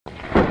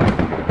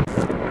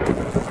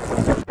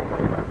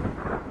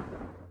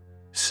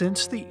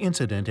Since the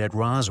incident at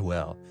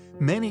Roswell,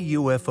 many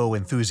UFO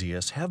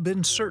enthusiasts have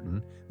been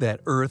certain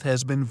that Earth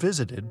has been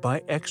visited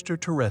by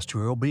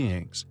extraterrestrial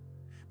beings.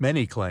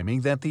 Many claiming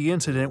that the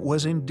incident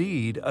was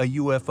indeed a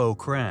UFO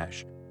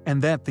crash,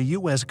 and that the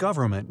US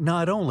government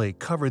not only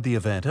covered the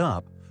event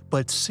up,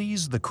 but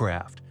seized the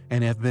craft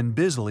and have been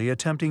busily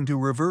attempting to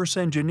reverse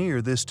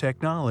engineer this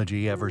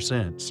technology ever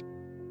since.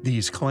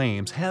 These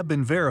claims have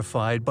been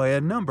verified by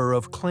a number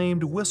of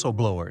claimed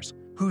whistleblowers,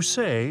 who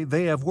say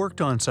they have worked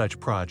on such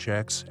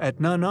projects at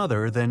none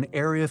other than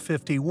Area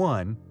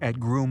 51 at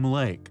Groom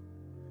Lake.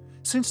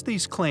 Since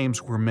these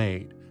claims were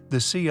made,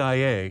 the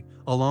CIA,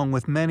 along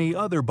with many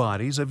other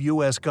bodies of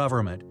U.S.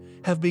 government,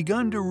 have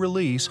begun to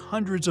release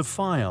hundreds of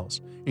files,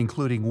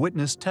 including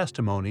witness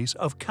testimonies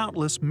of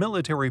countless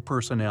military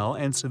personnel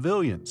and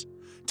civilians,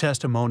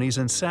 testimonies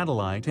and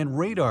satellite and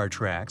radar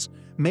tracks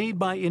made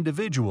by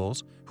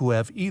individuals who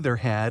have either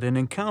had an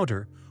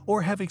encounter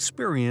or have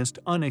experienced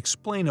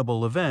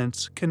unexplainable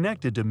events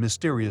connected to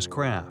mysterious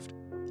craft,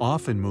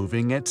 often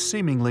moving at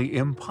seemingly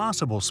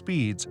impossible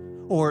speeds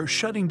or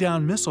shutting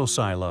down missile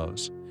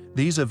silos.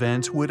 These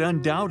events would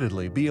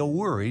undoubtedly be a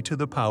worry to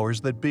the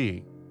powers that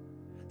be.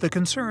 The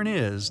concern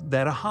is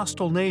that a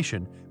hostile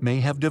nation may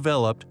have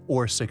developed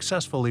or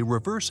successfully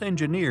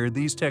reverse-engineered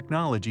these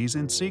technologies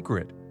in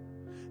secret.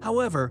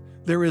 However,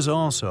 there is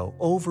also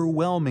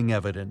overwhelming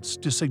evidence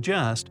to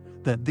suggest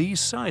that these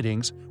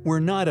sightings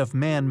were not of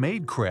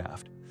man-made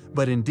craft,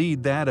 but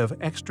indeed that of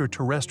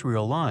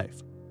extraterrestrial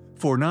life.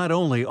 For not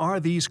only are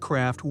these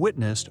craft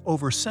witnessed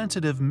over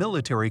sensitive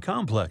military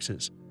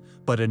complexes,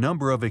 but a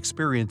number of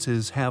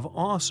experiences have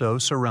also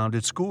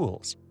surrounded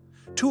schools,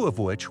 two of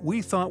which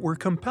we thought were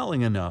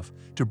compelling enough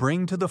to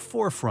bring to the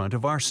forefront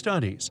of our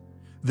studies,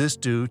 this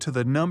due to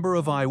the number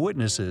of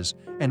eyewitnesses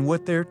and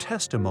what their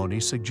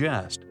testimonies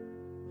suggest.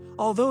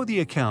 Although the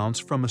accounts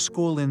from a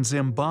school in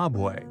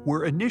Zimbabwe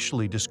were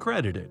initially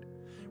discredited,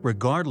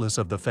 regardless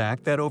of the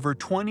fact that over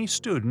 20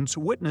 students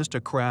witnessed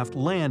a craft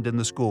land in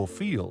the school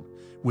field,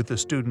 with the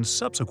students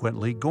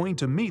subsequently going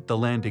to meet the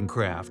landing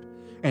craft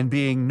and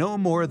being no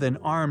more than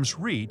arm's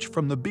reach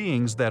from the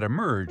beings that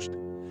emerged,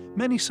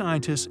 many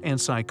scientists and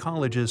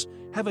psychologists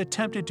have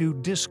attempted to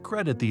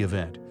discredit the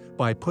event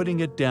by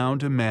putting it down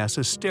to mass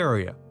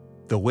hysteria.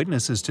 The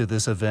witnesses to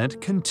this event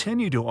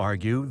continue to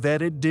argue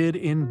that it did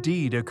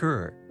indeed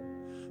occur.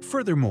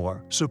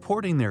 Furthermore,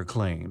 supporting their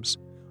claims,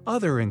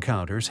 other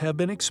encounters have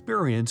been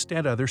experienced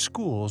at other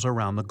schools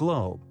around the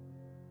globe.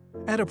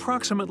 At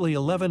approximately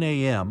 11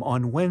 a.m.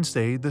 on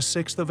Wednesday, the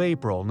 6th of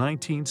April,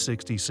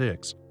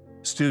 1966,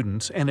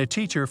 students and a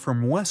teacher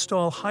from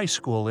Westall High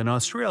School in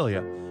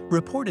Australia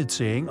reported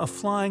seeing a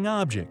flying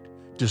object,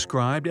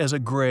 described as a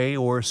gray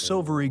or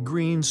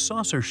silvery-green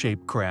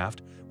saucer-shaped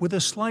craft with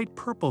a slight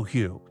purple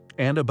hue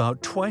and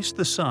about twice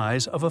the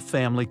size of a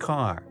family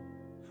car.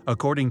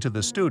 According to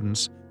the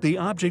students, the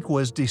object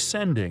was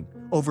descending,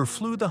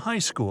 overflew the high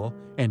school,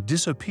 and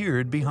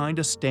disappeared behind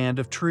a stand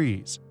of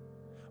trees.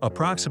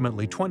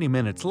 Approximately 20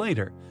 minutes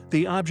later,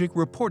 the object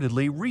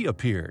reportedly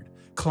reappeared,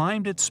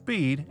 climbed at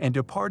speed, and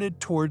departed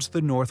towards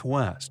the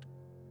northwest.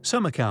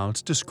 Some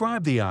accounts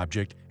describe the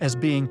object as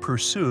being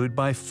pursued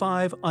by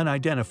 5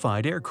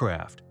 unidentified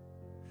aircraft.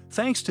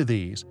 Thanks to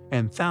these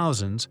and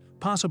thousands,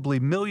 possibly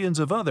millions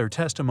of other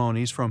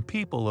testimonies from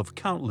people of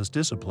countless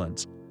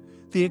disciplines,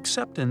 the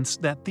acceptance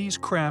that these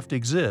craft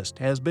exist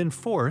has been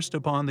forced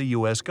upon the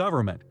U.S.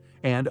 government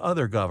and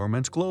other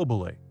governments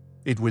globally.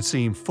 It would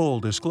seem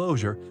full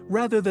disclosure,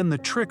 rather than the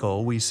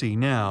trickle we see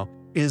now,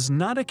 is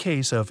not a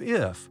case of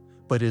if,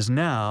 but is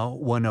now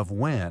one of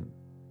when.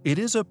 It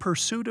is a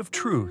pursuit of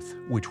truth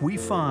which we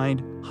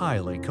find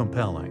highly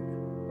compelling.